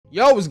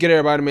Yo, what's good,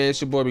 everybody, man?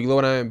 It's your boy Big Low,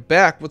 and I am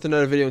back with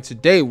another video. And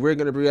today we're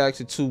gonna be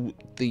reacting to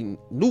the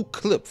new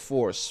clip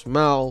for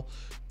Smile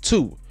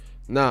 2.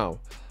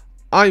 Now,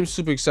 I'm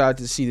super excited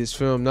to see this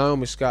film.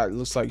 Naomi Scott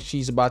looks like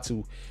she's about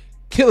to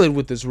kill it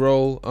with this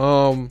role.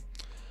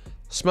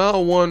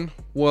 Smile 1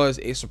 was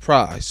a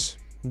surprise.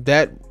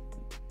 That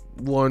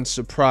one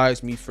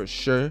surprised me for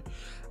sure.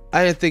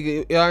 I didn't think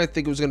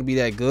it was gonna be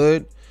that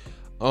good.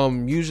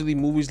 Usually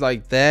movies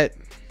like that,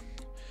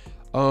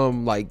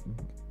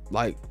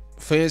 like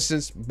for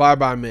instance, Bye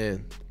Bye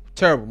Man,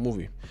 terrible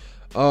movie.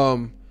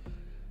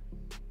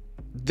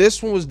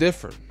 This one was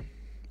different.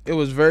 It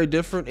was very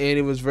different, and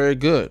it was very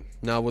good.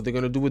 Now, what they're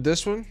gonna do with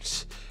this one,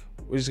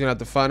 we're just gonna have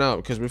to find out,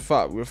 because we're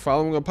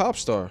following a pop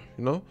star.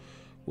 You know,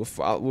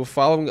 we're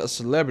following a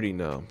celebrity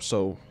now.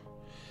 So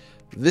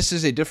this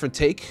is a different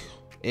take,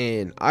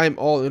 and I'm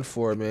all in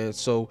for it, man.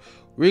 So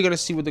we're gonna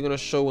see what they're gonna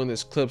show in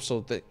this clip.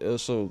 So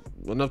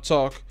enough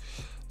talk.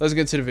 Let's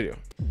get into the video.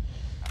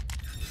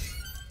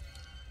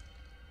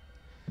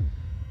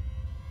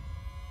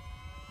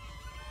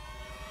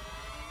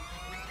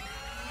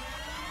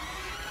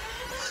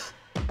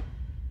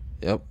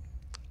 Yep,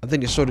 I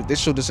think they showed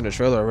this in the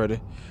trailer already.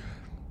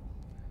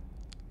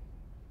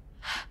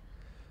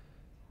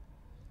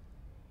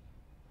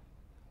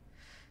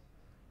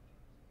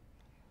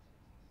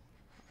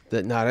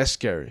 That's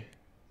scary.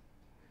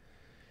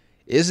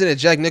 Isn't it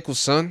Jack Nichol's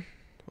son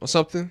or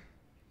something?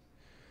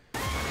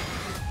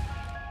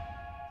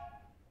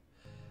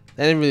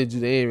 They didn't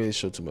really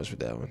show too much with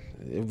that one.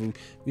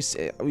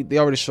 They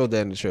already showed that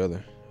in the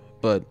trailer,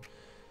 but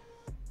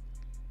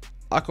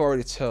I can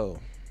already tell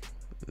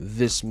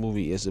this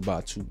movie is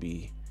about to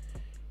be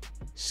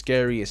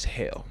scary as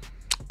hell,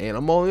 and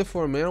I'm all in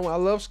for it, man. I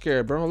love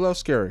scary, bro. I love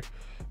scary,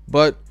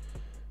 but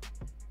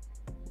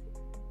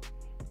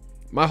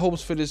my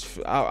hopes for this,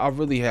 I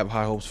really have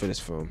high hopes for this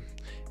film,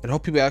 and I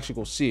hope people actually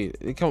go see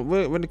it.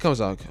 When it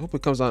comes out, I hope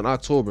it comes out in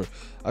October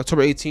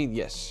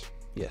 18th.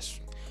 Yes,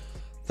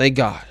 thank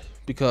God,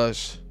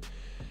 because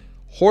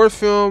horror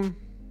films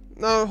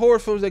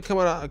that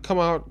come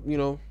out, you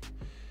know,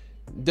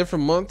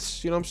 different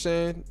months, you know what I'm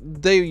saying,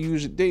 they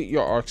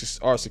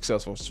are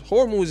successful.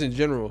 Horror movies in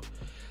general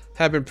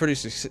have been pretty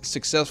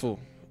successful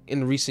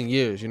in recent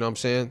years, you know what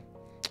I'm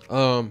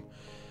saying.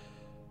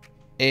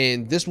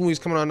 And this movie's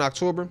coming out in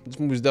October. This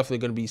movie's definitely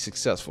going to be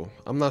successful.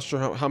 I'm not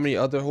sure how many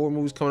other horror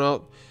movies coming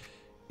out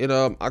in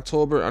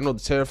October. I know the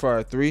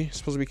Terrifier 3 is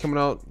supposed to be coming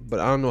out, but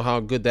I don't know how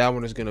good that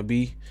one is going to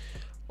be.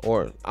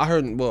 Or I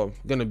heard, well,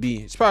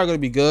 it's probably going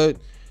to be good,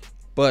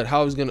 but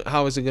how is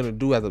it gonna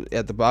do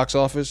at the box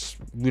office?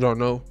 We don't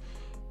know.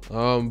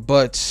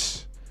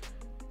 But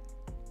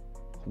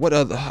what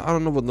other? I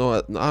don't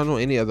know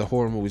any other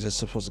horror movies that's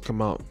supposed to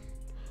come out.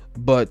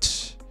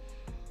 But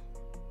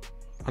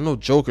I know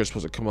Joker is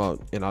supposed to come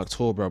out in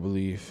October, I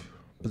believe.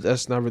 But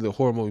that's not really a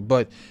horror movie.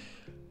 But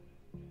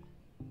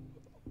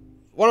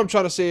what I'm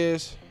trying to say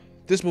is,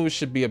 this movie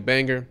should be a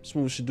banger. This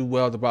movie should do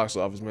well at the box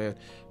office, man.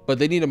 But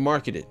they need to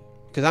market it,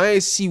 because I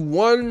ain't see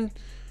one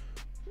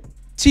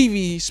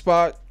TV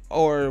spot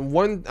or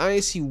I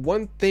ain't see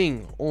one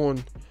thing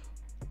on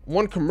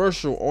one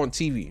commercial on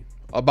TV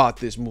about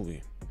this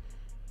movie.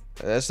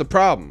 That's the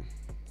problem.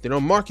 They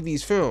don't market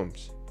these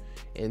films,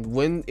 and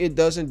when it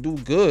doesn't do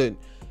good,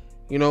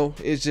 you know,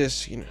 it's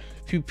just, you know,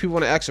 people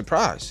want to act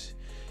surprised.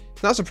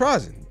 It's not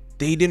surprising.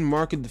 They didn't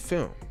market the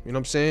film, you know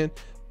what I'm saying?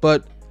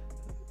 But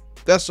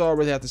that's all I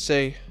really have to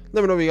say.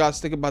 Let me know what you guys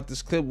think about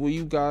this clip. Will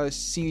you guys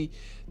see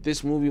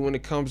this movie when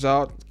it comes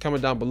out?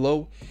 Comment down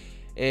below.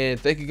 And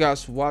thank you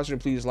guys for watching.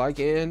 Please like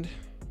and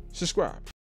subscribe.